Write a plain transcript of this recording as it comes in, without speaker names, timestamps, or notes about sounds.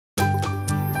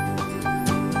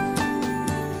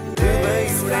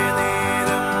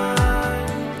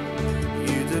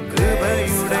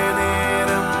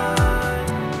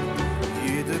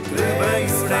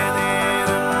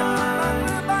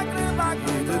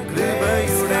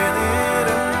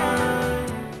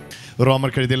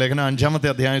റോമർക്ക് എഴുതിയ ലേഖനം 5-ാമത്തെ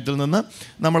അധ്യായത്തിൽ നിന്ന്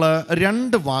നമ്മൾ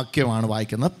 2 വാക്യമാണ്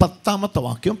വായിക്കുന്നത്. 10-ാമത്തെ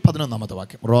വാക്യം, 11-ാമത്തെ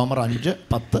വാക്യം. റോമർ 5,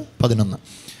 10, 11.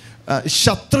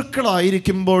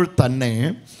 ശത്രുക്കളായിരിക്കുമ്പോൾ തന്നെ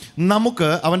നമുക്ക്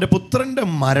അവൻ്റെ പുത്രൻ്റെ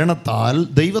മരണത്താൽ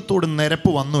ദൈവത്തോട്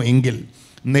നിരപ്പ് വന്നു എങ്കിൽ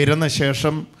നിരന്ന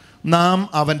ശേഷം നാം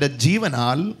അവൻ്റെ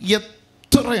ജീവനാൽ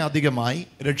എത്രയധികമായി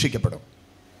രക്ഷിക്കപ്പെടും.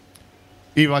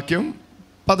 ഈ വാക്യം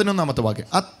 11-ാമത്തെ വാക്യം.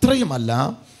 അത്രയുമല്ല,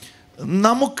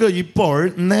 നമുക്ക് ഇപ്പോൾ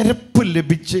നിരപ്പ്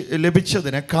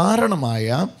ലഭിച്ചതിന് കാരണമായ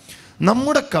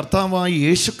നമ്മുടെ കർത്താവായ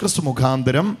യേശുക്രിസ്തു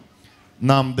മുഖാന്തരം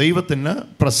നാം ദൈവത്തിന്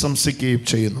പ്രശംസിക്കുകയും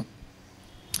ചെയ്യുന്നു.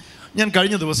 ഞാൻ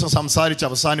കഴിഞ്ഞ ദിവസം സംസാരിച്ച്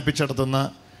അവസാനിപ്പിച്ചിടത്തുനിന്ന്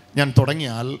ഞാൻ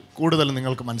തുടങ്ങിയാൽ കൂടുതൽ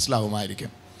നിങ്ങൾക്ക്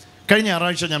മനസ്സിലാവുമായിരിക്കും. കഴിഞ്ഞ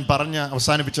ഞായറാഴ്ച ഞാൻ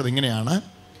അവസാനിപ്പിച്ചത് ഇങ്ങനെയാണ്: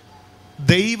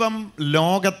 ദൈവം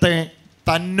ലോകത്തെ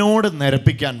തന്നോട്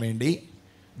നിരപ്പിക്കാൻ വേണ്ടി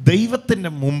ദൈവത്തിൻ്റെ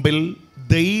മുമ്പിൽ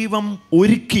ദൈവം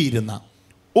ഒരുക്കിയിരുന്ന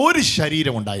ഒരു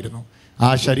ശരീരം ഉണ്ടായിരുന്നു. ആ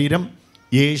ശരീരം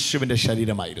യേശുവിൻ്റെ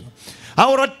ശരീരമായിരുന്നു. ആ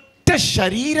ഒരൊറ്റ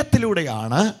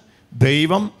ശരീരത്തിലൂടെയാണ്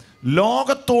ദൈവം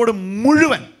ലോകത്തോട്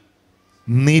മുഴുവൻ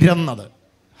നിരന്നത്.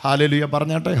 ഹല്ലേലൂയ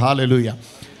പറഞ്ഞാട്ടെ, ഹല്ലേലൂയ.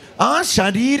 ആ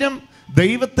ശരീരം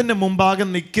ദൈവത്തിൻ്റെ മുമ്പാകെ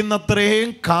നിൽക്കുന്നത്രയും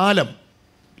കാലം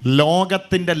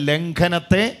ലോകത്തിൻ്റെ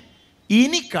ലംഘനത്തെ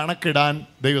ഇനി കണക്കിടാൻ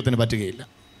ദൈവത്തിന് പറ്റുകയില്ല.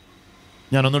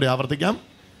 ഞാനൊന്നുകൂടി ആവർത്തിക്കാം.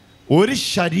 ഒരു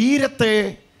ശരീരത്തെ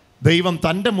ദൈവം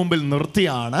തൻ്റെ മുമ്പിൽ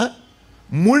നിർത്തിയാണ്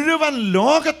മുഴുവൻ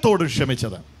ലോകത്തോട്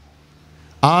ക്ഷമിച്ചത്.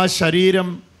 ആ ശരീരം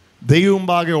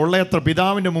ദൈവമുമ്പാകെ ഉള്ളയത്ര,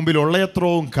 പിതാവിൻ്റെ മുമ്പിൽ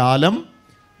ഉള്ളയത്രവും കാലം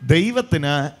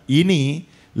ദൈവത്തിന് ഇനി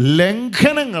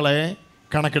ലംഘനങ്ങളെ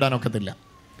കണക്കിടാനൊക്കത്തില്ല.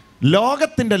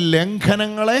 ലോകത്തിൻ്റെ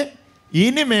ലംഘനങ്ങളെ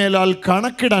ഇനിമേലാൽ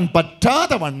കണക്കിടാൻ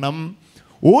പറ്റാതെ വണ്ണം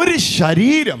ഒരു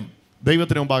ശരീരം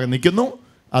ദൈവത്തിന് മുമ്പാകെ നിൽക്കുന്നു.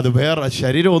 അത് വേറെ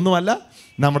ശരീരമൊന്നുമല്ല,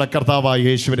 നമ്മുടെ കർത്താവായ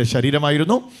യേശുവിൻ്റെ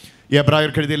ശരീരമായിരുന്നു.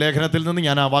 എബ്രായർക്ക് എഴുതിയ ലേഖനത്തിൽ നിന്ന്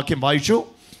ഞാൻ ആ വാക്യം വായിച്ചു.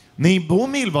 നീ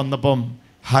ഭൂമിയിൽ വന്നപ്പം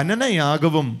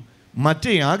ഹനനയാഗവും മറ്റ്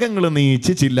യാഗങ്ങളും നീ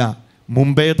ഇച്ഛിച്ചില്ല.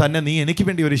 മുമ്പേ തന്നെ നീ എനിക്ക്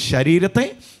വേണ്ടി ഒരു ശരീരത്തെ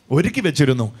ഒരുക്കി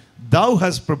വെച്ചിരുന്നു. Thou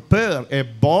hast prepared a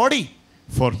body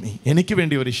for me. എനിക്ക്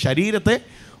വേണ്ടി ഒരു ശരീരത്തെ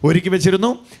ഒരുക്കി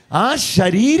വെച്ചിരുന്നു. ആ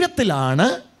ശരീരത്തിലാണ്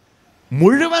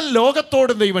മുഴുവൻ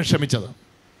ലോകത്തോടും ദൈവം ക്ഷമിച്ചത്.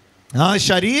 ആ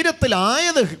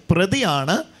ശരീരത്തിലായത്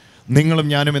പ്രതിയാണ് നിങ്ങളും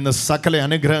ഞാനും ഇന്ന് സകല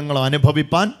അനുഗ്രഹങ്ങളും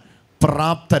അനുഭവിപ്പാൻ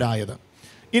പ്രാപ്തരായത്.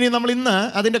 ഇനി നമ്മൾ ഇന്ന്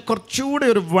അതിൻ്റെ കുറച്ചുകൂടെ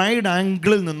ഒരു വൈഡ്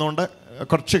ആംഗിളിൽ നിന്നുകൊണ്ട്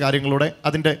കുറച്ച് കാര്യങ്ങളൂടെ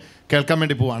അതിൻ്റെ കേൾക്കാൻ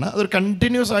വേണ്ടി പോവാണ്. അതൊരു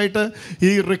കണ്ടിന്യൂസ് ആയിട്ട് ഈ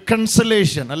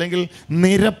റിക്കൺസിലേഷൻ അല്ലെങ്കിൽ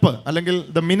നിരപ്പ് അല്ലെങ്കിൽ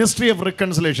ദ മിനിസ്ട്രി ഓഫ്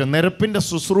റിക്കൺസിലേഷൻ, നിരപ്പിൻ്റെ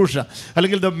ശുശ്രൂഷ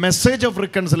അല്ലെങ്കിൽ ദ മെസ്സേജ് ഓഫ്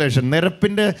റിക്കൺസിലേഷൻ,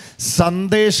 നിരപ്പിൻ്റെ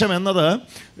സന്ദേശം എന്നത്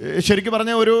ശരിക്കും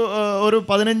പറഞ്ഞാൽ ഒരു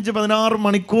 15-16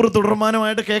 മണിക്കൂർ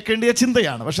തുടർമാനമായിട്ട് കേൾക്കേണ്ടിയ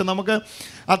ചിന്തയാണ്. പക്ഷെ നമുക്ക്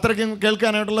അത്രയ്ക്കും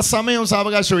കേൾക്കാനായിട്ടുള്ള സമയവും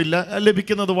സാവകാശവും ഇല്ല.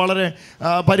 ലഭിക്കുന്നത് വളരെ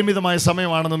പരിമിതമായ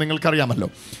സമയമാണെന്ന് നിങ്ങൾക്കറിയാമല്ലോ.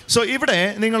 സോ ഇവിടെ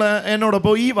നിങ്ങൾ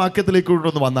എന്നോടൊപ്പം ഈ വാക്യത്തിലേക്ക്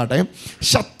ഒന്ന് വന്നാട്ടെ.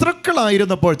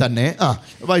 ശത്രുക്കളായിരുന്നപ്പോൾ തന്നെ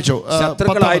വായിച്ചോ.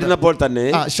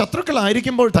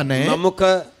 ശത്രുക്കളായിരിക്കുമ്പോൾ തന്നെ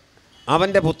നമുക്ക്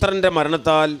അവന്റെ പുത്രന്റെ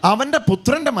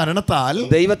മരണത്താൽ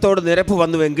ദൈവത്തോട് നിരപ്പ്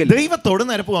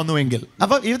വന്നുവെങ്കിൽ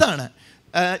അപ്പൊ ഇതാണ്,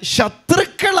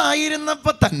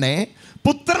 ശത്രുക്കളായിരുന്നപ്പോൾ തന്നെ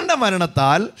പുത്രന്റെ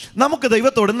മരണത്താൽ നമുക്ക്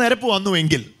ദൈവത്തോട് നിരപ്പ്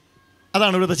വന്നുവെങ്കിൽ.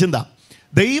 അതാണ് ഇവിടുത്തെ ചിന്ത.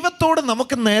 ദൈവത്തോട്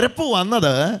നമുക്ക് നിരപ്പ്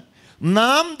വന്നത്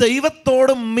നാം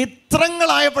ദൈവത്തോട്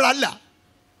മിത്രങ്ങളായപ്പോഴല്ല.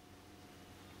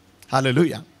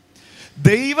 ഹല്ലേലൂയ.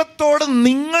 ദൈവത്തോട്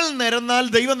നിങ്ങൾ നിരന്നാൽ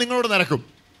ദൈവം നിങ്ങളോട് നിരക്കും.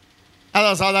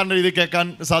 അതാ സാധാരണ രീതി കേൾക്കാൻ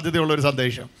സാധ്യതയുള്ളൊരു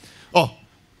സന്ദേശം.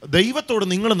 ദൈവത്തോട്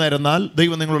നിങ്ങൾ നിരന്നാൽ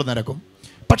ദൈവം നിങ്ങളോട് നിരക്കും.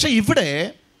 പക്ഷെ ഇവിടെ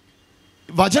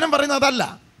വചനം പറയുന്നത് അതല്ല.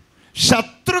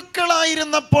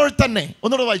 ശത്രുക്കളായിരുന്നപ്പോൾ തന്നെ,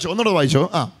 ഒന്നുകൂടെ വായിച്ചോ.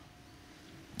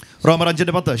 റോമർ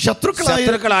 5:10.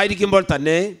 ശത്രുക്കളായിരിക്കുമ്പോൾ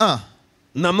തന്നെ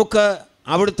നമുക്ക്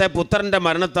അവിടുത്തെ പുത്രന്റെ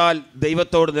മരണത്താൽ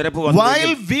ദൈവത്തോട് നിരപ്പ് വന്നു.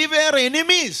 While we were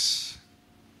enemies,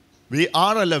 we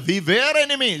were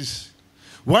enemies.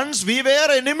 Once we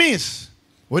were enemies.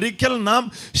 ഒരിക്കൽ നാം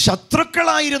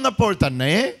ശത്രുക്കളായിരുന്നപ്പോൾ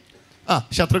തന്നെ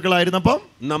ശത്രുക്കളായിരുന്നപ്പോൾ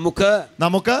നമുക്ക്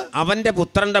അവന്റെ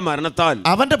പുത്രന്റെ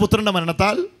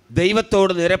മരണത്താൽ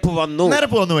ദൈവത്തോട് നിരപ്പ്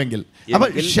വന്നുവെങ്കിൽ. അപ്പൊ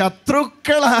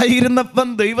ശത്രുക്കളായിരുന്നപ്പം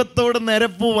ദൈവത്തോട്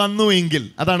നിരപ്പ് വന്നുവെങ്കിൽ,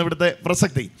 അതാണ് ഇവിടുത്തെ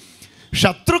പ്രസക്തി.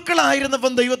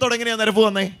 ശത്രുക്കളായിരുന്നപ്പം ദൈവത്തോട് എങ്ങനെയാ നിരപ്പ്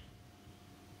വന്നേ?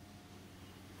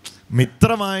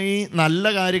 മിത്രമായി നല്ല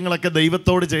കാര്യങ്ങളൊക്കെ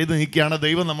ദൈവത്തോട് ചെയ്ത് നിൽക്കുകയാണ്,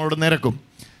 ദൈവം നമ്മളോട് നിരക്കും.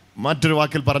 മറ്റൊരു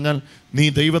വാക്കിൽ പറഞ്ഞാൽ, നീ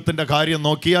ദൈവത്തിൻ്റെ കാര്യം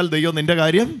നോക്കിയാൽ ദൈവം നിൻ്റെ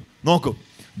കാര്യം നോക്കും.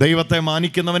 ദൈവത്തെ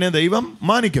മാനിക്കുന്നവനെ ദൈവം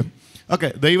മാനിക്കും.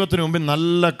 ദൈവത്തിന് മുമ്പിൽ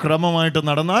നല്ല ക്രമമായിട്ട്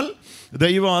നടന്നാൽ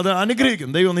ദൈവം അത് അനുഗ്രഹിക്കും.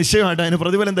 ദൈവം നിശ്ചയമായിട്ട് അതിന്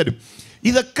പ്രതിഫലം തരും.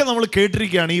 ഇതൊക്കെ നമ്മൾ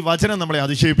കേട്ടിരിക്കുകയാണ്. ഈ വചനം നമ്മളെ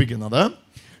അതിശയിപ്പിക്കുന്നത്.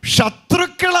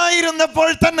 ശത്രുക്കളായിരുന്നപ്പോൾ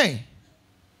തന്നെ,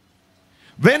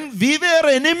 when we were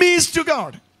enemies to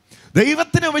God,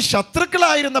 ദൈവത്തിന്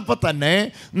ശത്രുക്കളായിരുന്നപ്പോൾ തന്നെ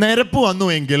നിരപ്പ്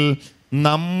വന്നുവെങ്കിൽ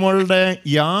നമ്മളുടെ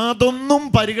യാതൊന്നും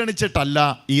പരിഗണിച്ചിട്ടല്ല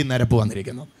ഈ നിരപ്പ്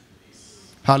വന്നിരിക്കുന്നത്.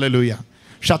 ഹല്ലേലൂയ.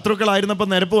 ശത്രുക്കളായിരുന്നപ്പോൾ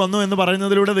നിരപ്പ് വന്നു എന്ന്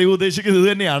പറയുന്നതിലൂടെ ദൈവം ഉദ്ദേശിക്കുന്നത് ഇത്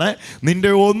തന്നെയാണ്.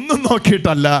 നിന്റെ ഒന്നും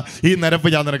നോക്കിയിട്ടല്ല ഈ നിരപ്പ്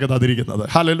ഞാൻ നിനക്ക് തന്നിരിക്കുന്നത്.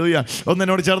 ഹല്ലേലൂയ.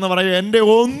 ഒന്നെന്നോട് ചേർന്ന് പറയുക, എൻ്റെ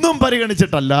ഒന്നും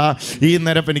പരിഗണിച്ചിട്ടല്ല ഈ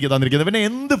നിരപ്പ് എനിക്ക് തന്നിരിക്കുന്നത്. പിന്നെ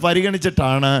എന്ത്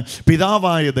പരിഗണിച്ചിട്ടാണ്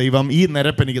പിതാവായ ദൈവം ഈ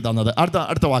നിരപ്പ് എനിക്ക് തന്നത്?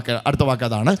 അടുത്ത വാക്ക്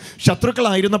അതാണ്.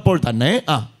 ശത്രുക്കളായിരുന്നപ്പോൾ തന്നെ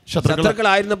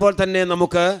ശത്രുക്കളായിരുന്നപ്പോൾ തന്നെ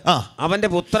നമുക്ക് അവന്റെ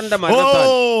പുത്രന്റെ മരണത്താൽ.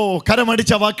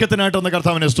 കരമടിച്ച വാക്യത്തിനായിട്ടൊന്ന്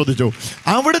കർത്താവിനെ സ്തുതിച്ചു.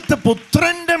 അവിടുത്തെ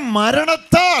പുത്രന്റെ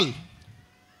മരണത്താൽ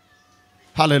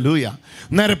ഹല്ലേലൂയ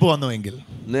നിരപ്പ് വന്നുവെങ്കിൽ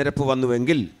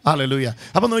ഹല്ലേലൂയ.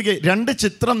 അപ്പം നോക്കിയേ, രണ്ട്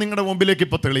ചിത്രം നിങ്ങളുടെ മുമ്പിലേക്ക്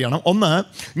ഇപ്പോൾ തെളിയണം. ഒന്ന്,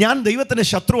 ഞാൻ ദൈവത്തിൻ്റെ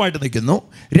ശത്രുവായിട്ട് നിൽക്കുന്നു.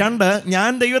 രണ്ട്,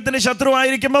 ഞാൻ ദൈവത്തിൻ്റെ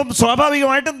ശത്രുവായിരിക്കുമ്പം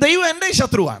സ്വാഭാവികമായിട്ടും ദൈവം എൻ്റെ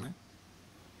ശത്രുവാണ്.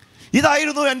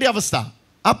 ഇതായിരുന്നു എൻ്റെ അവസ്ഥ.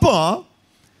 അപ്പോൾ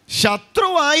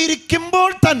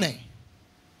ശത്രുവായിരിക്കുമ്പോൾ തന്നെ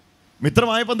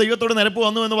മിത്രമായപ്പോൾ ദൈവത്തോട് നിരപ്പ്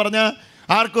വന്നു എന്ന് പറഞ്ഞാൽ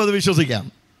ആർക്കും അത് വിശ്വസിക്കാം.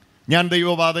 ഞാൻ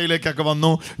ദൈവപാതയിലേക്കൊക്കെ വന്നു,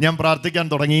 ഞാൻ പ്രാർത്ഥിക്കാൻ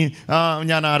തുടങ്ങി,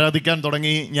 ഞാൻ ആരാധിക്കാൻ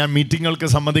തുടങ്ങി, ഞാൻ മീറ്റിങ്ങുകൾക്ക്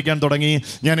സംബന്ധിക്കാൻ തുടങ്ങി,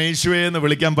 ഞാൻ യേശുവേ എന്ന്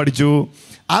വിളിക്കാൻ പഠിച്ചു.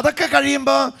 അതൊക്കെ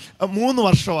കഴിയുമ്പോൾ 3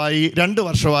 വർഷമായി, 2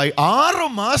 വർഷമായി, 6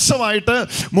 മാസമായിട്ട്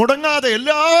മുടങ്ങാതെ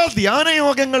എല്ലാ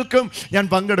ധ്യാനയോഗങ്ങൾക്കും ഞാൻ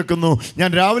പങ്കെടുക്കുന്നു. ഞാൻ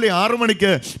രാവിലെ 6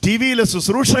 മണിക്ക് TV-യിൽ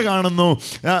ശുശ്രൂഷ കാണുന്നു,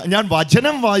 ഞാൻ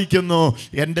വചനം വായിക്കുന്നു.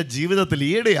 എൻ്റെ ജീവിതത്തിൽ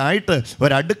ഈയിടെയായിട്ട്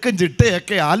ഒരടുക്കും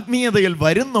ചിട്ടയൊക്കെ ആത്മീയതയിൽ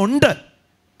വരുന്നുണ്ട്.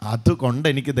 അതുകൊണ്ട്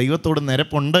എനിക്ക് ദൈവത്തോട്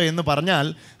നിരപ്പുണ്ട് എന്ന് പറഞ്ഞാൽ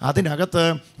അതിനകത്ത്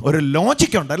ഒരു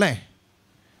ലോജിക്കുണ്ടല്ലേ,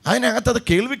 അതിനകത്ത് അത്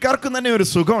കേൾവിക്കാർക്കും തന്നെ ഒരു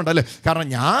സുഖമുണ്ടല്ലേ. കാരണം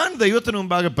ഞാൻ ദൈവത്തിന്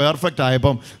മുമ്പാകെ പെർഫെക്റ്റ്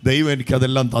ആയപ്പം ദൈവം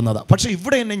എനിക്കതെല്ലാം തന്നതാണ്. പക്ഷെ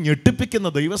ഇവിടെ എന്നെ ഞെട്ടിപ്പിക്കുന്ന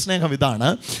ദൈവസ്നേഹം ഇതാണ്.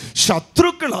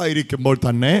 ശത്രുക്കളായിരിക്കുമ്പോൾ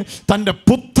തന്നെ തൻ്റെ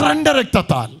പുത്രൻ്റെ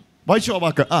രക്തത്താൽ, വായിച്ചോ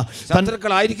വാക്ക്,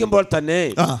 ശത്രുക്കളായിരിക്കുമ്പോൾ തന്നെ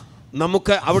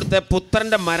നമുക്ക് അവിടുത്തെ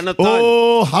പുത്രന്റെ മരണത്താൽ.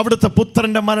 അവിടുത്തെ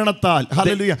പുത്രന്റെ മരണത്താൽ.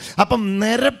 ഹല്ലേലൂയ. അപ്പം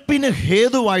നിരപ്പിന്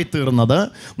ഹേതുവായി തീർന്നത്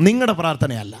നിങ്ങളുടെ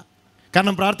പ്രാർത്ഥനയല്ല.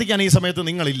 കാരണം പ്രാർത്ഥിക്കാൻ ഈ സമയത്ത്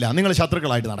നിങ്ങളില്ല, നിങ്ങൾ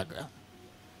ശത്രുക്കളായിട്ട് നടക്കുക.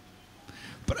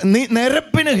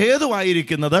 നിരപ്പിന്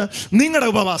ഹേതുവായിരിക്കുന്നത് നിങ്ങളുടെ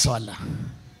ഉപവാസമല്ല.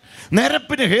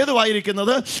 നിരപ്പിന്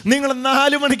ഹേതുവായിരിക്കുന്നത് നിങ്ങൾ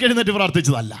 4 മണിക്ക് എഴുന്നേറ്റ്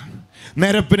പ്രാർത്ഥിച്ചതല്ല.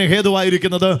 നിരപ്പിന്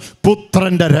ഹേതുവായിരിക്കുന്നത്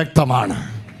പുത്രന്റെ രക്തമാണ്.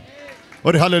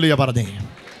 ഒരു ഹല്ലേലൂയ പറഞ്ഞേ.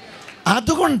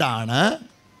 അതുകൊണ്ടാണ്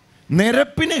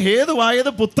നിരപ്പിന് ഹേതുവായത്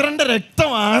പുത്രന്റെ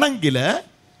രക്തമാണെങ്കിൽ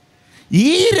ഈ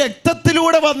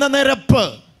രക്തത്തിലൂടെ വന്ന നിരപ്പ്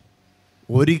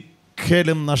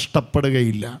ഒരിക്കലും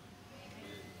നഷ്ടപ്പെടുകയില്ല.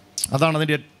 അതാണ്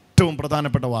അതിൻ്റെ ഏറ്റവും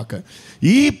പ്രധാനപ്പെട്ട വാക്ക്.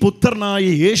 ഈ പുത്രനായ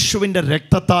യേശുവിൻ്റെ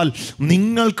രക്തത്താൽ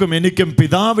നിങ്ങൾക്കും എനിക്കും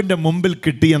പിതാവിൻ്റെ മുമ്പിൽ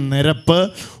കിട്ടിയ നിരപ്പ്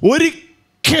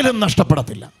ഒരിക്കലും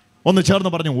നഷ്ടപ്പെടത്തില്ല. ഒന്ന് ചേർന്ന്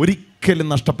പറഞ്ഞു, ഒരിക്കലും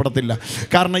നഷ്ടപ്പെടത്തില്ല.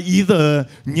 കാരണം ഇത്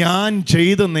ഞാൻ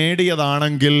ചെയ്ത്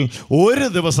നേടിയതാണെങ്കിൽ ഒരു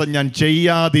ദിവസം ഞാൻ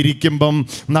ചെയ്യാതിരിക്കുമ്പം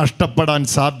നഷ്ടപ്പെടാൻ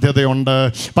സാധ്യതയുണ്ട്.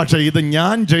 പക്ഷെ ഇത്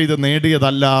ഞാൻ ചെയ്ത്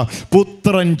നേടിയതല്ല,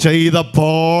 പുത്രൻ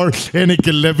ചെയ്തപ്പോൾ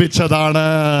എനിക്ക് ലഭിച്ചതാണ്.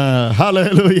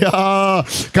 ഹല്ലേലൂയ.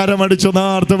 കരമടിച്ചു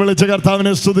നാർത്ത് വിളിച്ച്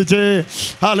കർത്താവിനെ സ്തുതിച്ച്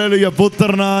ഹല്ലേലൂയ.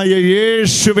 പുത്രനായ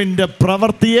യേശുവിൻ്റെ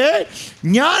പ്രവൃത്തിയെ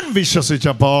ഞാൻ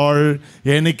വിശ്വസിച്ചപ്പോൾ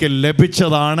എനിക്ക്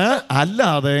ലഭിച്ചതാണ്,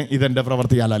 അല്ലാതെ ഇതെൻ്റെ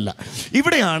പ്രവൃത്തിയാലല്ല.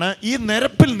 ഇവിടെയാണ് ഈ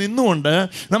നിരപ്പിൽ നിന്നുകൊണ്ട്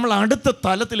നമ്മൾ അടുത്ത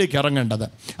തലത്തിലേക്ക് ഇറങ്ങേണ്ടത്.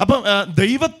 അപ്പം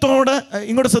ദൈവത്തോട്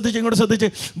ഇങ്ങോട്ട് ശ്രദ്ധിച്ച്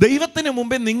ദൈവത്തിന്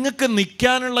മുമ്പേ നിങ്ങൾക്ക്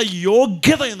നിൽക്കാനുള്ള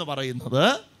യോഗ്യത എന്ന് പറയുന്നത്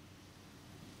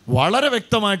വളരെ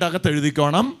വ്യക്തമായിട്ട്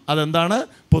അകത്തെഴുതിക്കോണം. അതെന്താണ്?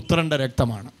 പുത്രൻ്റെ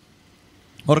രക്തമാണ്.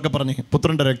 ഉറക്കെ പറഞ്ഞേ,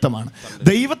 പുത്രൻ്റെ രക്തമാണ്.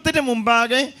 ദൈവത്തിന്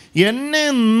മുമ്പാകെ എന്നെ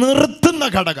നിർത്തുന്ന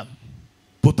ഘടകം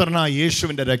പുത്രനായ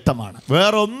യേശുവിൻ്റെ രക്തമാണ്.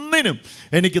 വേറൊന്നിനും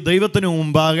എനിക്ക് ദൈവത്തിന്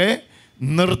മുമ്പാകെ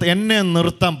എന്നെ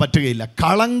നിർത്താൻ പറ്റുകയില്ല.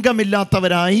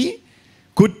 കളങ്കമില്ലാത്തവരായി,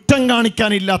 കുറ്റം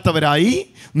കാണിക്കാനില്ലാത്തവരായി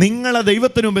നിങ്ങളെ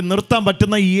ദൈവത്തിന് മുമ്പിൽ നിർത്താൻ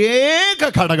പറ്റുന്ന ഏക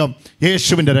ഘടകം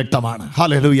യേശുവിൻ്റെ രക്തമാണ്.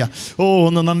 ഹല്ലേലൂയ.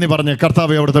 ഒന്ന് നന്ദി പറഞ്ഞേ,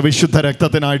 കർത്താവേ അവിടുത്തെ വിശുദ്ധ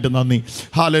രക്തത്തിനായിട്ട് നന്ദി.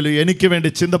 ഹല്ലേലൂയ. എനിക്ക് വേണ്ടി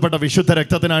ചിന്തപ്പെട്ട വിശുദ്ധ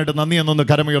രക്തത്തിനായിട്ട് നന്ദി എന്നൊന്ന്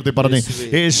കരമുയർത്തി പറഞ്ഞേ,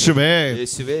 യേശുവേ.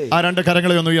 ആ 2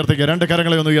 കരങ്ങളെ ഒന്ന് ഉയർത്തിക്കേ, 2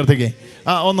 കരങ്ങളെ ഒന്ന് ഉയർത്തിക്കേ.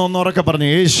 ഒന്ന് ഉറക്കെ പറഞ്ഞേ,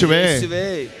 യേശുവേ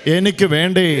എനിക്ക്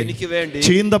വേണ്ടി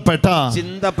ചിന്തപ്പെട്ട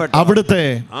അവിടുത്തെ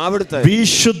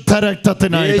വിശുദ്ധ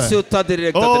രക്തത്തിനായിട്ട്.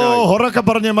 ഉറക്കെ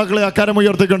പറഞ്ഞേ മക്കളെ, ആ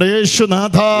കരമുയർത്തിക്കൊണ്ട്,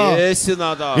 യേശുനാഥ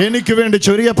എനിക്ക് വേണ്ടി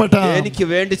ചൊരിയപ്പെട്ട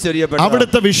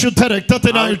അവിടുത്തെ വിശുദ്ധ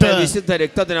രക്തത്തിനായിട്ട്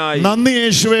നന്ദി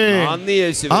യേശുവേ.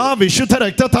 ആ വിശുദ്ധ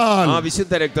രക്തത്താൽ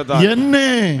എന്നെ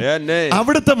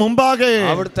അവിടുത്തെ മുമ്പാകെ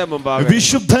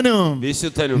വിശുദ്ധനും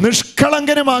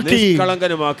നിഷ്കളങ്കനുമാക്കി.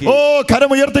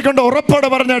 കരമുയർത്തിക്കൊണ്ട് ഉറപ്പോടെ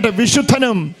പറഞ്ഞാട്ടെ,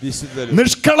 വിശുദ്ധനും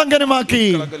നിഷ്കളങ്കനുമാക്കി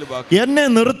എന്നെ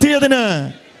നിർത്തിയതിന്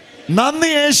നന്ദി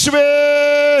യേശുവേ.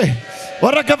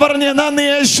 ഉറക്കെ പറഞ്ഞേ, നന്ദി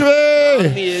യേശുവേ.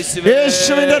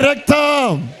 യേശുവിന്റെ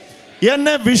രക്തം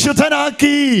എന്നെ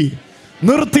വിശുദ്ധനാക്കി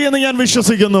നിർത്തിയെന്ന് ഞാൻ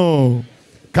വിശ്വസിക്കുന്നു.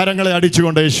 കരങ്ങളെ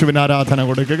അടിച്ചുകൊണ്ട് യേശുവിന് ആരാധന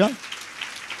കൊടുക്കുക.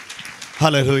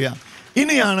 ഹല്ലേലൂയ.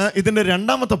 ഇനിയാണ് ഇതിൻ്റെ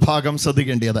രണ്ടാമത്തെ ഭാഗം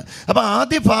ശ്രദ്ധിക്കേണ്ടത്. അപ്പോൾ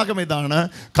ആദ്യ ഭാഗം ഇതാണ്: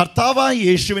 കർത്താവായ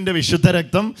യേശുവിൻ്റെ വിശുദ്ധ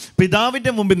രക്തം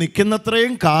പിതാവിൻ്റെ മുമ്പിൽ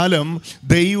നിൽക്കുന്നത്രയും കാലം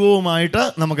ദൈവവുമായിട്ട്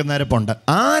നമുക്ക് നിരപ്പുണ്ട്.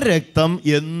 ആ രക്തം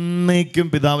എന്നേക്കും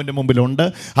പിതാവിൻ്റെ മുമ്പിലുണ്ട്.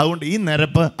 അതുകൊണ്ട് ഈ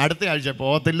നിരപ്പ് അടുത്ത ആഴ്ച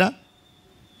പോകത്തില്ല,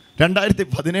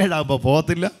 2017 ആകുമ്പോൾ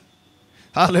പോകത്തില്ല.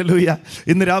 ഹല്ലേലൂയ.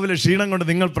 ഇന്ന് രാവിലെ ക്ഷീണം കൊണ്ട്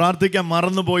നിങ്ങൾ പ്രാർത്ഥിക്കാൻ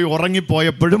മറന്നുപോയി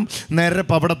ഉറങ്ങിപ്പോയപ്പോഴും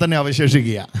നിരപ്പ് അവിടെ തന്നെ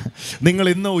അവശേഷിക്കുക. നിങ്ങൾ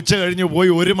ഇന്ന് ഉച്ച കഴിഞ്ഞ് പോയി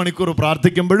 1 മണിക്കൂർ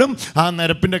പ്രാർത്ഥിക്കുമ്പോഴും ആ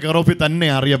നിരപ്പിൻ്റെ കെറോഫിൽ തന്നെ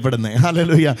അറിയപ്പെടുന്നത്.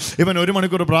 ഹല്ലേലൂയ. ഇവൻ 1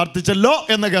 മണിക്കൂർ പ്രാർത്ഥിച്ചല്ലോ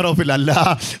എന്ന കെറോഫിലല്ല,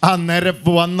 ആ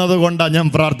നിരപ്പ് വന്നത് കൊണ്ടാണ് ഞാൻ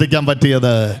പ്രാർത്ഥിക്കാൻ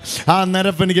പറ്റിയത്. ആ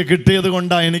നിരപ്പ് എനിക്ക് കിട്ടിയത്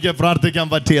കൊണ്ടാണ് എനിക്ക് പ്രാർത്ഥിക്കാൻ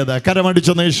പറ്റിയത്.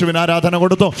 കരമടിച്ചൊന്ന് യേശുവിന് ആരാധന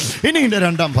കൊടുത്തു. ഇനി ഇതിൻ്റെ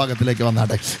രണ്ടാം ഭാഗത്തിലേക്ക്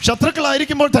വന്നാട്ടെ.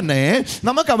 ശത്രുക്കളായിരിക്കുമ്പോൾ തന്നെ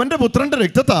നമുക്ക് അവൻ്റെ പുത്രൻ്റെ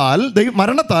രക്തത്താൽ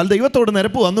മരണത്താൽ ദൈവത്തോട്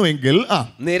നിരപ്പ് വന്നുവെങ്കിൽ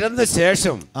നിരന്ന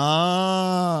ശേഷം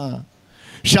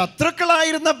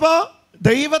ശത്രുക്കളായിരുന്നപ്പോ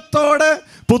ദൈവത്തോട്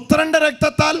പുത്രന്റെ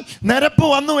രക്തത്താൽ നിരപ്പ്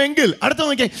വന്നുവെങ്കിൽ, അടുത്ത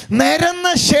നോക്കിയേ, നിരന്ന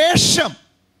ശേഷം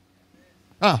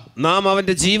നാം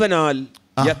അവന്റെ ജീവനാൽ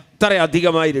എത്ര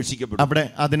അധികമായി രക്ഷിക്കപ്പെടും. അവിടെ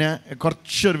അതിന്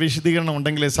കുറച്ചൊരു വിശദീകരണം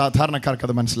ഉണ്ടെങ്കിലേ സാധാരണക്കാർക്ക്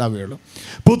അത് മനസ്സിലാവുകയുള്ളൂ.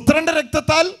 പുത്രന്റെ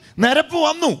രക്തത്താൽ നിരപ്പ്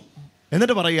വന്നു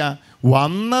എന്നിട്ട് പറയാ,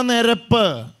 വന്ന നിരപ്പ്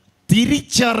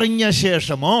തിരിച്ചറിഞ്ഞ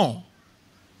ശേഷമോ.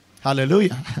 ഹല്ലേലൂയ.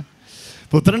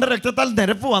 പുത്രൻ്റെ രക്തത്താൽ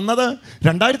നിരപ്പ് വന്നത്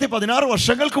 2016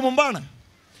 വർഷങ്ങൾക്ക് മുമ്പാണ്.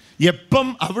 എപ്പം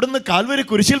അവിടുന്ന് കാൽവരി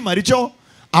കുരിശിൽ മരിച്ചോ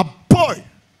അപ്പോൾ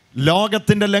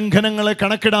ലോകത്തിൻ്റെ ലംഘനങ്ങളെ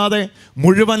കണക്കിടാതെ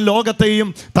മുഴുവൻ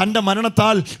ലോകത്തെയും തൻ്റെ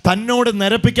മരണത്താൽ തന്നോട്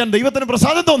നിരപ്പിക്കാൻ ദൈവത്തിന്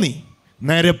പ്രസാദം തോന്നി.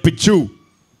 നിരപ്പിച്ചു.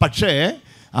 പക്ഷേ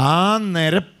ആ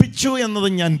നിരപ്പിച്ചു എന്നത്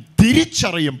ഞാൻ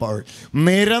തിരിച്ചറിയുമ്പോൾ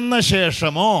നിരന്ന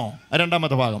ശേഷമോ,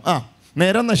 രണ്ടാമത്തെ ഭാഗം,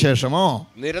 നിരന്ന ശേഷമോ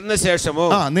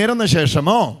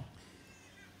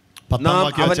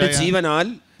അവന്റെ ജീവനാൽ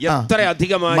എത്ര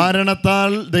അധികമായി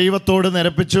മരണത്താൽ ദൈവത്തോട്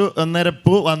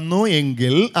നിരപ്പ് വന്നു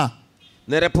എങ്കിൽ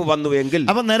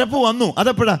അപ്പൊ നിരപ്പ് വന്നു.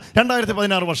 അതെപ്പോഴാ?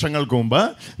 2016 വർഷങ്ങൾക്ക് മുമ്പ്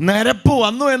നിരപ്പ്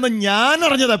വന്നു എന്ന് ഞാൻ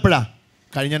അറിഞ്ഞത് എപ്പോഴാ?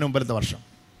 കഴിഞ്ഞ മുമ്പത്തെ വർഷം,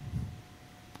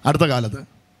 അടുത്ത കാലത്ത്.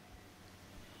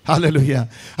 ഹല്ലേലൂയ.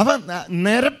 അപ്പൊ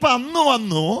നിരപ്പ് അന്ന്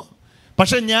വന്നു,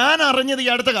 പക്ഷെ ഞാൻ അറിഞ്ഞത് ഈ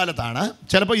അടുത്ത കാലത്താണ്.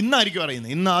 ചിലപ്പോൾ ഇന്നായിരിക്കും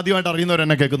അറിയുന്നത്. ഇന്ന് ആദ്യമായിട്ട്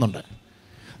അറിയുന്നവരെന്നെ കേൾക്കുന്നുണ്ട്.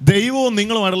 ദൈവവും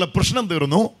നിങ്ങളുമായിട്ടുള്ള പ്രശ്നം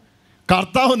തീർന്നു.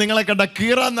 കർത്താവ് നിങ്ങളെ കണ്ട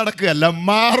കീറാൻ നടക്കുകയല്ല,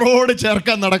 മാറോട്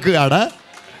ചേർക്കാൻ നടക്കുകയാണ്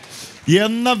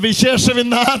എന്ന വിശേഷം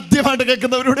ഇന്ന് ആദ്യമായിട്ട്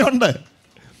കേൾക്കുന്നവരുടെ ഉണ്ട്.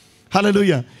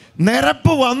 ഹല്ലേലൂയ.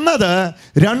 നിരപ്പ് വന്നത്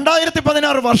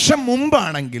 2016 വർഷം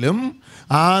മുമ്പാണെങ്കിലും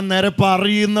ആ നിരപ്പ്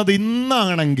അറിയുന്നത്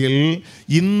ഇന്നാണെങ്കിൽ,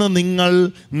 ഇന്ന് നിങ്ങൾ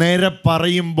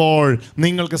നിരപ്പറിയുമ്പോൾ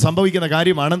നിങ്ങൾക്ക് സംഭവിക്കുന്ന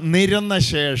കാര്യമാണ് നിരന്ന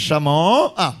ശേഷമോ.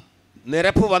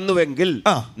 നിരപ്പ് വന്നുവെങ്കിൽ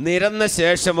നിരന്ന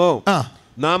ശേഷമോ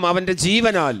നാം അവന്റെ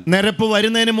ജീവനാൽ. നിരപ്പ്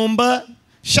വരുന്നതിന് മുമ്പ്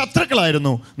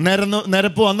ശത്രുക്കളായിരുന്നു.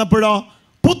 നിരപ്പ് വന്നപ്പോഴോ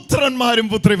പുത്രന്മാരും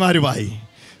പുത്രിമാരുമായി.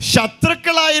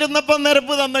 ശത്രുക്കളായിരുന്നപ്പം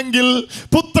നിരപ്പ് തന്നെങ്കിൽ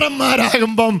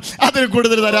പുത്രന്മാരാകുമ്പം അതിൽ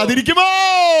കൂടുതൽ തരാതിരിക്കുമോ?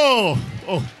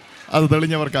 ഓ, അത്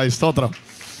തെളിഞ്ഞവർക്കായി സ്തോത്രം.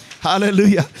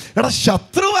 ഹല്ലേലൂയ. എടാ,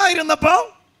 ശത്രുവായിരുന്നപ്പോ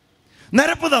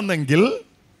നിരപ്പ് തന്നെങ്കിൽ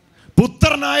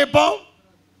പുത്രനായപ്പോ,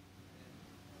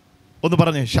 ഒന്ന്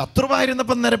പറഞ്ഞേ,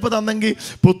 ശത്രുവായിരുന്നപ്പം നിരപ്പ് തന്നെങ്കിൽ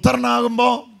പുത്രനാകുമ്പോ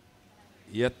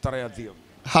എത്രയധികം.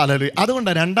 ഹല്ലേലൂയ.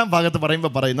 അതുകൊണ്ടാണ് രണ്ടാം ഭാഗത്ത്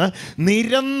പറയുന്നത്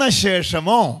നിരന്ന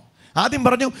ശേഷമോ. ആദ്യം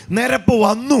പറഞ്ഞു നിരപ്പ്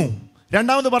വന്നു,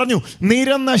 രണ്ടാമത് പറഞ്ഞു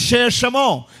നിരന്ന ശേഷമോ.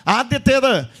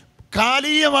 ആദ്യത്തേത്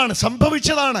കാലീയമാണ്,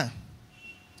 സംഭവിച്ചതാണ്.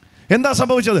 എന്താ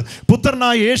സംഭവിച്ചത്?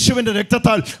 പുത്രനായ യേശുവിൻ്റെ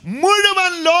രക്തത്താൽ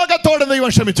മുഴുവൻ ലോകത്തോട്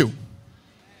ദൈവം ക്ഷമിച്ചു.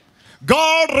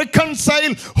 God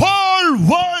reconciled whole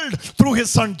world through his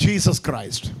son Jesus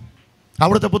Christ.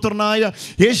 അവിടുത്തെ പുത്രനായ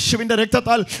യേശുവിൻ്റെ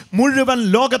രക്തത്താൽ മുഴുവൻ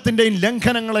ലോകത്തിൻ്റെയും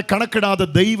ലംഘനങ്ങളെ കണക്കിടാതെ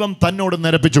ദൈവം തന്നോട്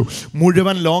നിരപ്പിച്ചു.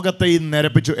 മുഴുവൻ ലോകത്തെയും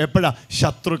നിരപ്പിച്ചു. എപ്പോഴാ?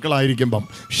 ശത്രുക്കളായിരിക്കുമ്പം.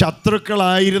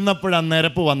 ശത്രുക്കളായിരുന്നപ്പോഴാണ്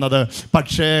നിരപ്പ് വന്നത്.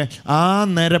 പക്ഷേ ആ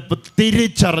നിരപ്പ്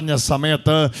തിരിച്ചറിഞ്ഞ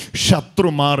സമയത്ത്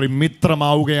ശത്രു മാറി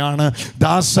മിത്രമാവുകയാണ്,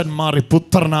 ദാസൻ മാറി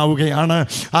പുത്രനാവുകയാണ്.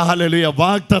 ഹല്ലേലൂയ.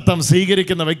 വാഗ്ദത്തം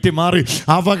സ്വീകരിക്കുന്ന വ്യക്തി മാറി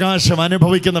അവകാശം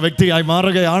അനുഭവിക്കുന്ന വ്യക്തിയായി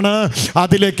മാറുകയാണ്.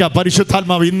 അതിലേക്ക്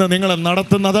പരിശുദ്ധാത്മാവ് ഇന്ന് നിങ്ങളെ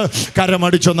നടത്തുന്നത്.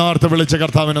 കരമടിച്ചൊന്നാർത്ത് വിളിച്ച്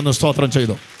കർത്താവിനൊന്ന് സ്തോത്രം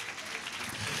ചെയ്തു.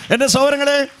 എൻ്റെ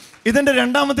സഹോദരങ്ങളെ, ഇതിൻ്റെ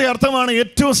രണ്ടാമത്തെ അർത്ഥമാണ്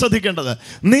ഏറ്റവും ശ്രദ്ധിക്കേണ്ടത്.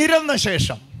 നിരന്ന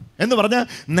ശേഷം എന്ന് പറഞ്ഞാൽ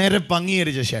നിരപ്പ്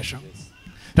അംഗീകരിച്ച ശേഷം.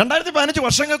 2015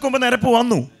 വർഷങ്ങൾക്ക് മുമ്പ് നിരപ്പ്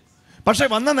വന്നു. പക്ഷേ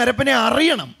വന്ന നിരപ്പിനെ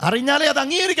അറിയണം. അറിഞ്ഞാലേ അത്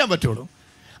അംഗീകരിക്കാൻ പറ്റുള്ളൂ.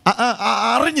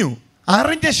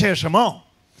 അറിഞ്ഞ ശേഷമോ,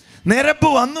 നിരപ്പ്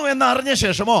വന്നു എന്ന് അറിഞ്ഞ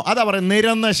ശേഷമോ, അതാ പറയുന്നത്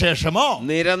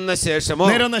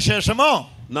നിരന്ന ശേഷമോ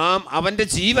നാം അവന്റെ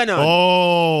ജീവനാണ്.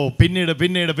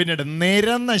 പിന്നീട്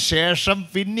നിരന്ന ശേഷം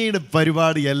പിന്നീട്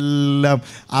പരിപാടി എല്ലാം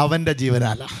അവൻ്റെ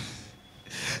ജീവനാല.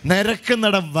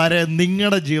 നിരക്കുന്നിടം വരെ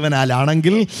നിങ്ങളുടെ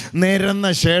ജീവനാലാണെങ്കിൽ നിരന്ന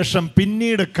ശേഷം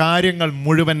പിന്നീട് കാര്യങ്ങൾ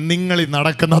മുഴുവൻ നിങ്ങളിൽ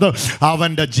നടക്കുന്നത്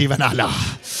അവൻ്റെ ജീവനാല.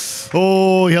 ഓ,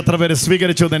 എത്ര പേര്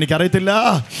സ്വീകരിച്ചു എന്ന് എനിക്കറിയത്തില്ല.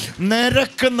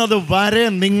 നിരക്കുന്നത് വരെ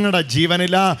നിങ്ങളുടെ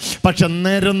ജീവനില്ല, പക്ഷെ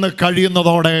നിരന്ന്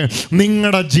കഴിയുന്നതോടെ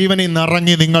നിങ്ങളുടെ ജീവനിൽ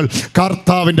നിറങ്ങി നിങ്ങൾ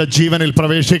കർത്താവിൻ്റെ ജീവനിൽ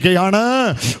പ്രവേശിക്കുകയാണ്.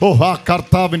 ഓ, ആ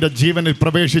കർത്താവിൻ്റെ ജീവനിൽ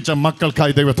പ്രവേശിച്ച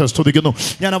മക്കൾക്കായി ദൈവത്തെ സ്തുതിക്കുന്നു.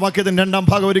 ഞാൻ ആ വാക്യത്തിൻ്റെ 2-ാം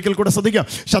ഭാഗം ഒരിക്കൽ കൂടെ ശ്രദ്ധിക്കാം.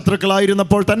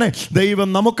 ശത്രുക്കളായിരുന്നപ്പോൾ തന്നെ ദൈവം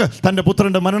നമുക്ക് തൻ്റെ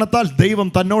പുത്രൻ്റെ മരണത്താൽ ദൈവം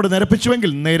തന്നോട്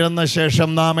നിരപ്പിച്ചുവെങ്കിൽ നിരന്ന ശേഷം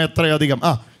നാം എത്രയധികം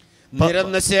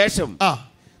നിരന്ന ശേഷം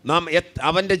നാം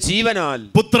അവന്റെ ജീവനാൽ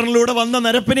പുത്രനിലൂടെ വന്ന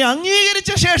നിരപ്പിനെ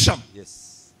അംഗീകരിച്ച ശേഷം,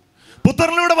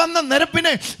 പുത്രനിലൂടെ വന്ന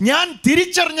നിരപ്പിനെ ഞാൻ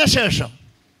തിരിച്ചറിഞ്ഞ ശേഷം,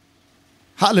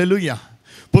 ഹല്ലേലൂയ,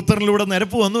 പുത്രനിലൂടെ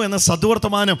നിരപ്പ് വന്നു എന്ന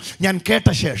സദ്വർത്തമാനം ഞാൻ കേട്ട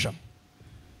ശേഷം,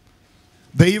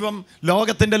 ദൈവം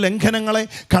ലോകത്തിൻ്റെ ലംഘനങ്ങളെ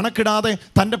കണക്കിടാതെ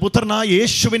തൻ്റെ പുത്രനായ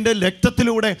യേശുവിൻ്റെ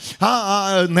രക്തത്തിലൂടെ ആ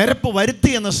നിരപ്പ്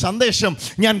വരുത്തി എന്ന സന്ദേശം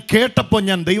ഞാൻ കേട്ടപ്പോൾ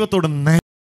ഞാൻ ദൈവത്തോട്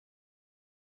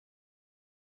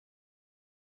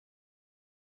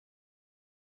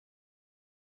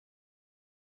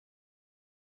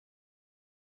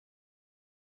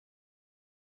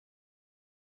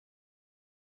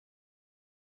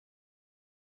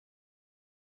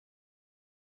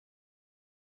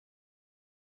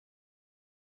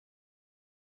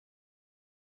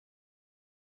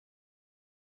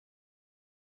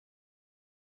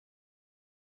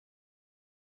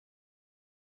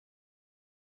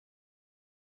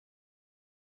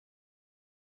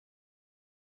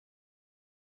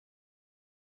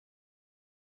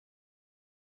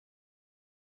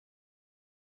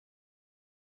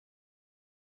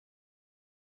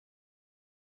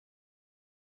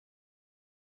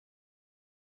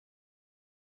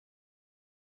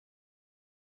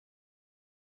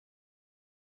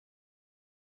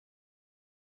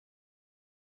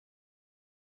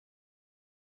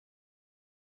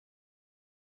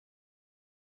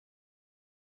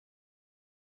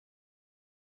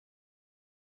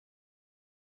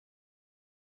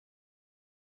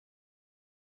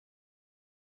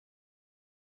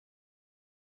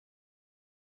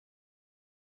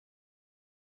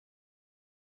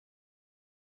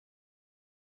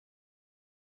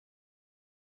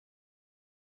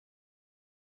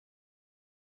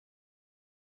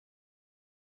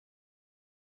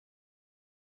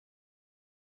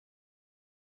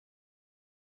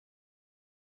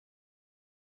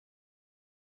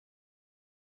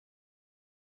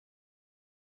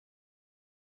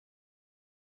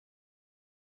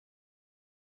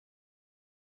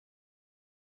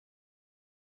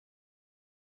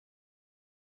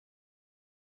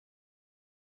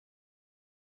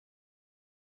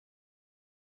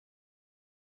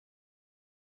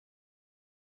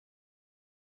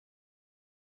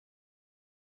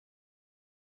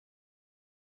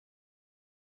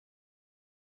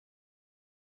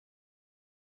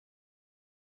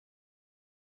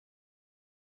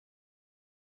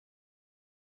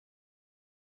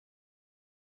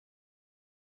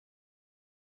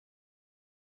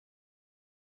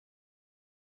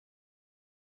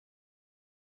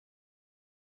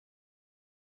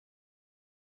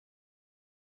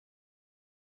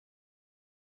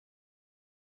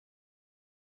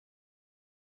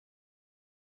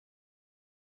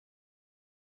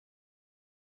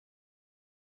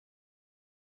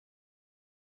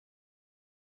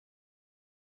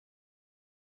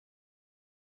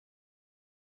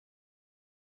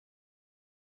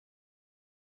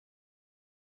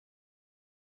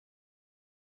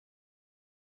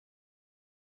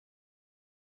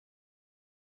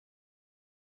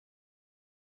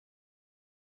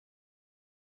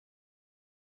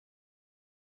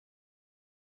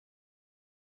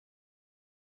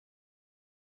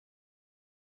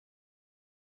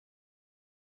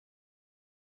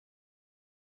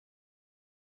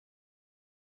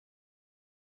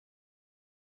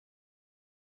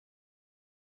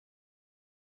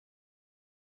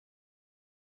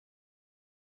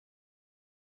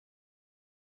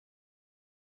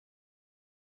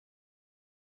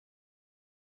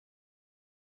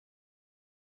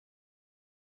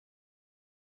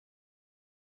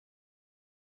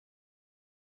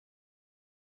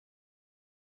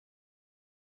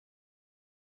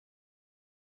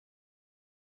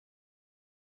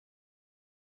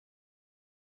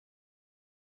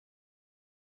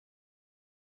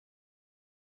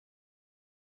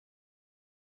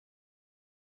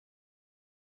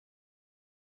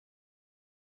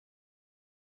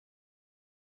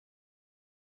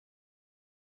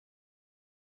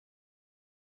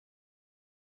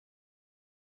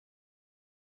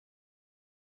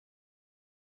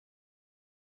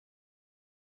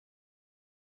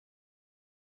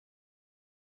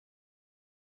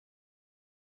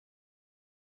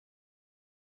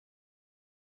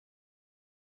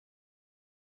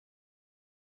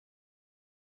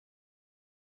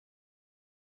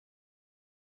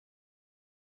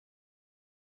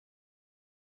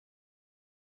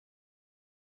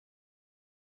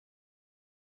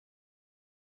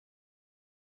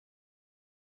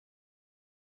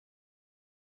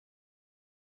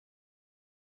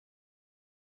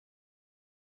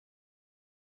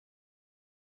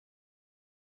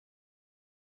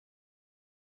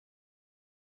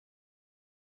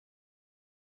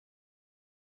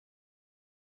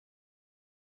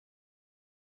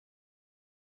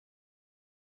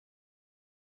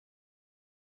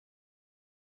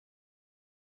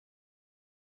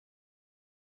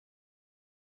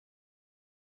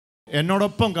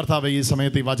എന്നോടൊപ്പം കർത്താവ് ഈ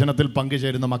സമയത്ത് ഈ വചനത്തിൽ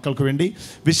പങ്കുചേരുന്ന മക്കൾക്ക് വേണ്ടി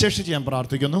വിശേഷിച്ച് ഞാൻ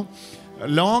പ്രാർത്ഥിക്കുന്നു.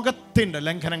 ലോകത്തിൻ്റെ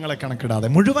ലംഘനങ്ങളെ കണക്കിടാതെ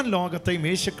മുഴുവൻ ലോകത്തെയും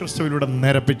യേശുക്രിസ്തുവിലൂടെ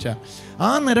നിരപ്പിച്ച ആ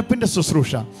നിരപ്പിൻ്റെ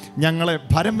ശുശ്രൂഷ ഞങ്ങളെ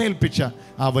ഭരമേൽപ്പിച്ച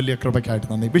ആ വലിയ കൃപയ്ക്കായിട്ട്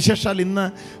നന്ദി. വിശേഷാൽ ഇന്ന്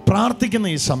പ്രാർത്ഥിക്കുന്ന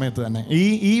ഈ സമയത്ത് തന്നെ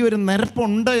ഈ ഒരു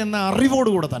നിരപ്പുണ്ട് എന്ന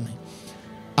അറിവോടുകൂടെ തന്നെ,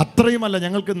 അത്രയുമല്ല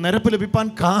ഞങ്ങൾക്ക് നിരപ്പ് ലഭിപ്പാൻ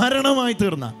കാരണമായി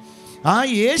തീർന്ന ആ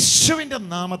യേശുവിൻ്റെ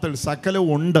നാമത്തിൽ സകലവും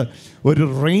ഉണ്ട്. ഒരു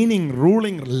റെയിനിങ്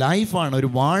റൂളിങ് ലൈഫാണ്, ഒരു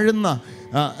വാഴുന്ന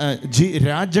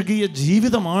രാജകീയ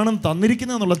ജീവിതമാണെന്ന്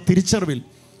തന്നിരിക്കുന്നതെന്നുള്ള തിരിച്ചറിവിൽ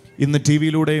ഇന്ന് ടി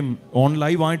വിയിലൂടെയും ഓൺ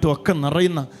ലൈവായിട്ടും ഒക്കെ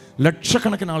നിറയുന്ന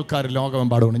ലക്ഷക്കണക്കിന് ആൾക്കാർ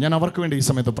ലോകമെമ്പാടുമുണ്ട്. ഞാൻ അവർക്ക് വേണ്ടി ഈ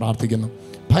സമയത്ത് പ്രാർത്ഥിക്കുന്നു.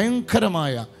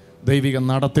 ഭയങ്കരമായ ദൈവിക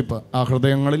നടത്തിപ്പ് ആ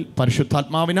ഹൃദയങ്ങളിൽ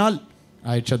പരിശുദ്ധാത്മാവിനാൽ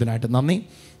അയച്ചതിനായിട്ട് നന്ദി.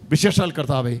 വിശേഷാൽ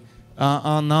കർത്താവേ,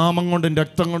 ആ നാമം കൊണ്ടും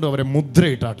രക്തം കൊണ്ടും അവരെ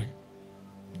മുദ്രയിട്ടാട്ടെ.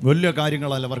 വലിയ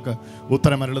കാര്യങ്ങളല്ല അവർക്ക്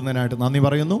ഉത്തരമരുളുന്നതിനായിട്ട് നന്ദി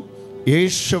പറയുന്നു.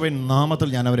 യേശുവിൻ നാമത്തിൽ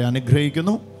ഞാൻ അവരെ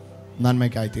അനുഗ്രഹിക്കുന്നു.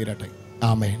 നന്മയ്ക്കായി തീരട്ടെ.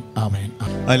 ആമേൻ, ആമേൻ.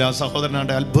 അതിൽ ആ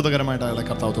സഹോദരനായിട്ട് അത്ഭുതകരമായിട്ട് അയാളെ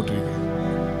കർത്താവ് തൊട്ടിരിക്കുക.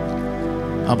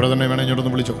 ആ ബ്രദറിനെ വേണേൽ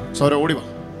ഇങ്ങോട്ടൊന്ന് വിളിച്ചോ. സൗര ഓടി വാ.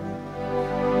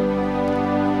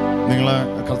 നിങ്ങളെ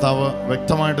കർത്താവ്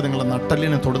വ്യക്തമായിട്ട് നിങ്ങളെ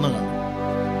നട്ടലിനെ തൊടുന്ന കാണും.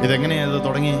 ഇതെങ്ങനെയാണ് ഇത്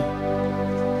തുടങ്ങി?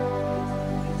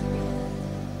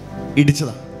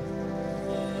 ഇടിച്ചതാ.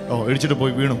 ഓ, ഇടിച്ചിട്ട്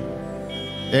പോയി വീണു.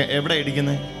 എവിടെ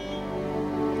ഇടിക്കുന്നത്?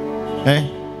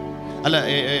 അല്ല,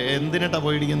 എന്തിനാ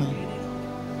പോയി ഇടിക്കുന്നത്?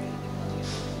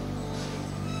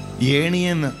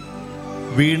 ഏണിയെന്ന്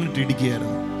വീണിട്ട്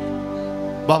ഇടിക്കുകയായിരുന്നു.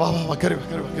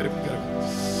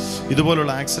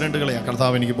 ഇതുപോലുള്ള ആക്സിഡൻറ്റുകളെയാണ്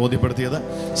കർത്താവ് എനിക്ക് ബോധ്യപ്പെടുത്തിയത്.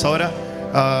 സൗര,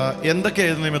 എന്തൊക്കെ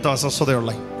നിമിത്തം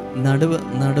അസ്വസ്ഥതയുള്ള?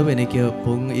 നടുവ് എനിക്ക്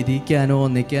ഇരിക്കാനോ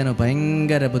നിൽക്കാനോ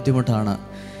ഭയങ്കര ബുദ്ധിമുട്ടാണ്.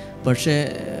 പക്ഷേ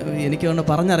എനിക്കൊന്ന്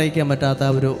പറഞ്ഞറിയിക്കാൻ പറ്റാത്ത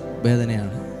ഒരു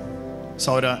വേദനയാണ്.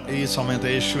 സൗര, ഈ സമയത്ത്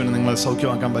യേശുവിന് നിങ്ങളെ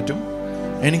സൗഖ്യമാക്കാൻ പറ്റും.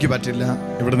 എനിക്ക് പറ്റില്ല,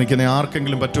 ഇവിടെ നിൽക്കുന്ന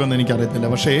ആർക്കെങ്കിലും പറ്റുമെന്ന് എനിക്കറിയത്തില്ല.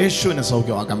 പക്ഷേ യേശുവിനെ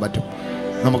സൗഖ്യമാക്കാൻ പറ്റും.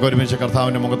 നമുക്ക് ഒരുമിച്ച്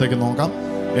കർത്താവിൻ്റെ മുഖത്തേക്ക് നോക്കാം.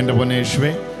 എൻ്റെ പൊന്നെ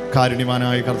യേശുവേ,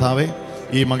 കാരുണ്യവാനായ കർത്താവേ,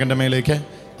 ഈ മകൻ്റെ മേലേക്ക്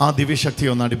ആ ദിവ്യശക്തി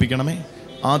ഒന്ന് അടുപ്പിക്കണമേ,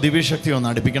 ആ ദിവ്യശക്തി ഒന്ന്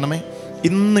അടുപ്പിക്കണമേ.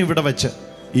 ഇന്ന് ഇവിടെ വെച്ച്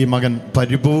ഈ മകൻ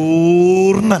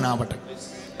പരിപൂർണനാവട്ടെ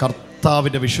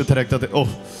കർത്താവിൻ്റെ വിശുദ്ധ രക്തത്തെ. ഓ,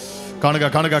 കാണുക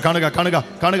കാണുക കാണുക കാണുക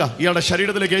കാണുക, ഇയാളുടെ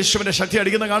ശരീരത്തിലേക്ക് യേശുവിൻ്റെ ശക്തി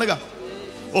അടിക്കുന്ന കാണുക.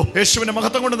 ഓ, യേശുവിൻ്റെ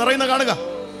മഹത്വം കൊണ്ട് നിറയുന്ന കാണുക.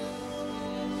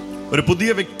 ഒരു പുതിയ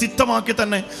വ്യക്തിത്വമാക്കി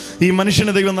തന്നെ ഈ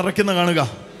മനുഷ്യനെ ദൈവം നിറയ്ക്കുന്ന കാണുക.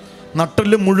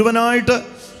 നട്ടല് മുഴുവനായിട്ട്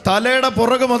തലയുടെ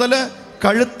പുറകു മുതൽ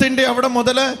കഴുത്തിൻ്റെ അവിടെ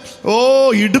മുതൽ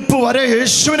ഇടുപ്പ് വരെ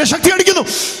യേശുവിനെ ശക്തി അടിക്കുന്നു.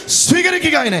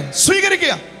 സ്വീകരിക്കുക, അതിനെ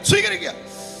സ്വീകരിക്കുക, സ്വീകരിക്കുക,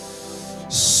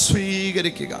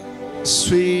 സ്വീകരിക്കുക.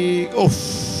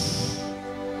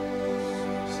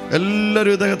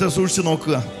 എല്ലാവരും ഇദ്ദേഹത്തെ സൂക്ഷിച്ച്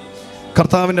നോക്കുക.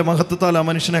 കർത്താവിൻ്റെ മഹത്വത്താൽ ആ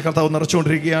മനുഷ്യനെ കർത്താവ്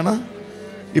നിറച്ചുകൊണ്ടിരിക്കുകയാണ്.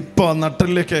 ഇപ്പോൾ ആ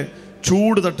നട്ടലിലേക്ക്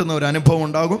ചൂട് തട്ടുന്ന ഒരു അനുഭവം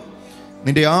ഉണ്ടാകും.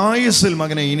 നിന്റെ ആയുസ്സിൽ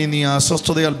മകനെ ഇനി നീ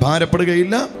അസ്വസ്ഥതയാൽ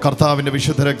ഭാരപ്പെടുകയില്ല. കർത്താവിൻ്റെ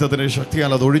വിശുദ്ധ രക്തത്തിൻ്റെ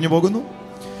ശക്തിയാൽ അത് ഒഴിഞ്ഞു പോകുന്നു.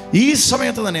 ഈ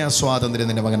സമയത്ത് തന്നെ ആ സ്വാതന്ത്ര്യം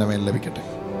നിന്റെ മകൻ്റെ മേൽ ലഭിക്കട്ടെ.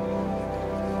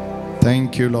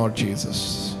 Thank you Lord Jesus,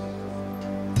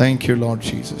 thank you Lord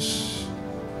Jesus,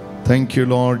 thank you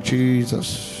Lord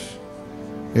Jesus.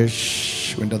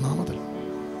 യേശുവിൻ്റെ നാമത്തിൽ.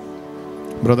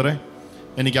 ബ്രദറെ,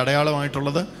 എനിക്ക്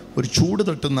അടയാളമായിട്ടുള്ളത് ഒരു ചൂട്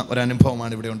തട്ടുന്ന ഒരു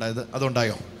അനുഭവമാണ് ഇവിടെ ഉണ്ടായത്.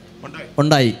 അതുണ്ടായോ?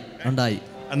 ഉണ്ടായി, ഉണ്ടായി.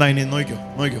 എന്നാ ഇനി നോക്കിയോ,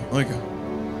 നോക്കിയോ, നോക്കിയോ,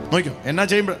 നോക്കിയോ. എന്നാ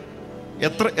ചെയ്യുമ്പോൾ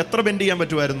എത്ര ബെൻഡ് ചെയ്യാൻ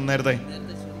പറ്റുമായിരുന്നു നേരത്തെ?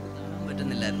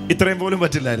 ഇത്രയും പോലും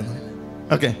പറ്റില്ലായിരുന്നു.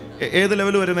 ഓക്കെ, ഏത്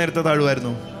ലെവൽ വരെ നേരത്തെ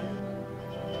താഴുമായിരുന്നു?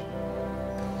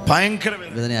 ഭയങ്കര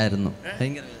വേദനയായിരുന്നു.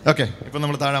 ഓക്കെ, ഇപ്പൊ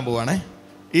നമ്മൾ താഴാൻ പോവാണേ.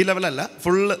 ഈ ലെവലല്ല,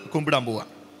 ഫുള്ള് കുമ്പിടാൻ പോവാ.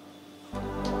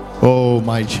 Oh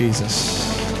my Jesus.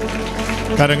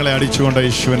 കരങ്ങളെ അടിച്ചുകൊണ്ട്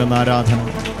യേശുവിന് ആരാധന.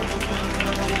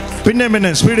 പിന്നെ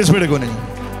speed കൊനെ,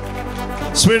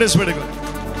 speed കൊനെ.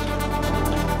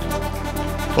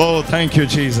 Oh thank you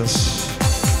Jesus.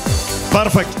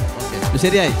 Perfect.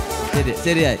 ശരിയായി,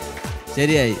 ശരിയായി,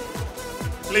 ശരിയായി,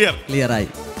 ക്ലിയറായി.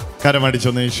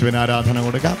 കരമടിച്ചൊന്ന് യേശുവിന് ആരാധന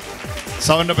കൊടുക്കാം.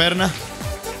 സൗന്റെ പേരെന്നാ?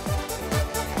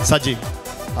 സജീവ്.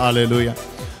 ഹല്ലേലൂയ.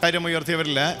 കാര്യം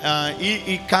ഉയർത്തിയവരില്ല.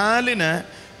 ഈ കാലിന്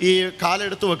ഈ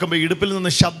കാലെടുത്ത് വെക്കുമ്പോൾ ഇടുപ്പിൽ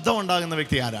നിന്ന് ശബ്ദം ഉണ്ടാകുന്ന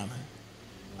വ്യക്തി ആരാണ്?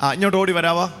 ഇങ്ങോട്ട് ഓടി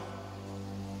വരാവോ?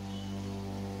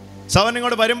 സവൻ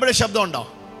ഇങ്ങോട്ട് വരുമ്പോഴേ ശബ്ദം ഉണ്ടോ?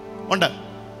 ഉണ്ട്.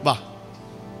 വാ.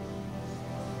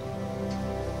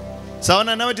 സവൻ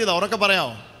എന്നാ പറ്റിയതാ? ഉറക്കെ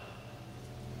പറയാവോ?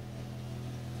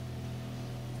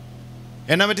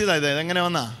 എന്നാ പറ്റിയതാ? ഇത് എങ്ങനെ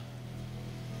വന്നാ?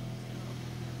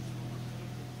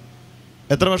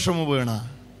 എത്ര വർഷം മുമ്പ് വീണ?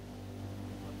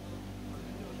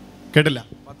 കേട്ടില്ല.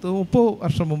 30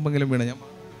 വർഷം മുമ്പെങ്കിലും വീണ. ഞാൻ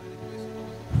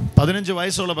 15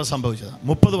 വയസ്സുള്ളപ്പോൾ സംഭവിച്ചതാ.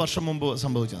 30 വർഷം മുമ്പ്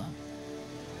സംഭവിച്ചതാ.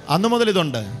 അന്ന് മുതൽ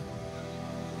ഇതുണ്ട്.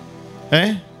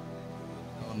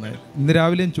 ഇന്ന്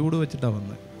രാവിലെയും ചൂട് വെച്ചിട്ടാ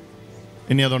വന്നത്.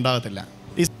 ഇനി അതുണ്ടാകത്തില്ല.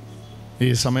 ഈ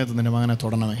സമയത്ത് നിന്റെ മകനെ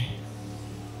തൊടണമേ.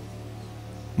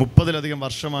 30-ലധികം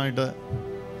വർഷമായിട്ട്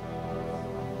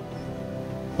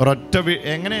ഒരൊറ്റ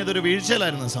എങ്ങനെ ഇതൊരു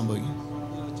വീഴ്ചയിലായിരുന്നു സംഭവിക്കും.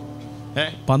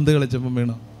 പന്ത് കളിച്ചപ്പം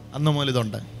വീണു. അന്ന് മുതൽ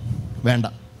ഇതുണ്ട്. വേണ്ട,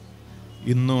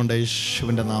 ഇന്നും ഉണ്ട്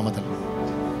യേശുവിൻ്റെ നാമത്തിൽ.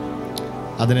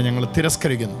 അതിനെ ഞങ്ങൾ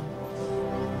തിരസ്കരിക്കുന്നു.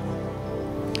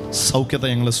 സൗഖ്യത്തെ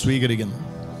ഞങ്ങൾ സ്വീകരിക്കുന്നു.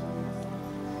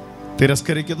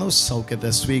 തിരസ്കരിക്കുന്നു, സൗഖ്യത്തെ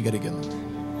സ്വീകരിക്കുന്നു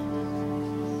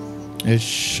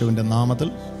യേശുവിൻ്റെ നാമത്തിൽ.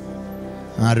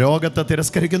 ആ രോഗത്തെ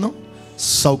തിരസ്കരിക്കുന്നു,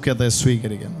 സൗഖ്യത്തെ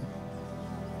സ്വീകരിക്കുന്നു.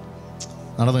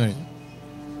 നടന്നു കഴിഞ്ഞു.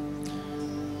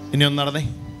 ഇനി ഒന്ന് നടന്നേ,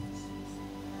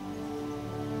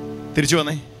 തിരിച്ചു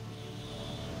വന്നേ,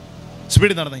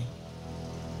 സ്പീഡിൽ നടന്നേ.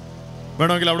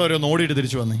 വേണമെങ്കിൽ അവിടെ ഒരു ഓടിയിട്ട്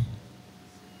തിരിച്ചു വന്നേ,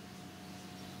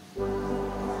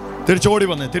 തിരിച്ചോടി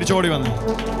വന്നേ, തിരിച്ചോടി വന്നേ.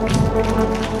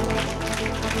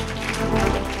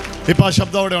 ഇപ്പൊ ആ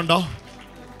ശബ്ദം അവിടെ ഉണ്ടോ?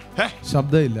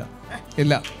 ശബ്ദമില്ല.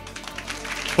 ഇല്ല.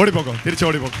 ഓടിപ്പോക്കോ,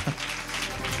 തിരിച്ചോടിപ്പോക്കോ,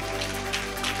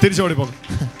 തിരിച്ചോടിപ്പോക്കോ.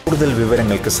 കൂടുതൽ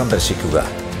വിവരങ്ങൾക്ക് സന്ദർശിക്കുക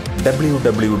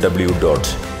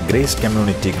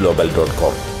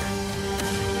www.gracecommunityglobal.com.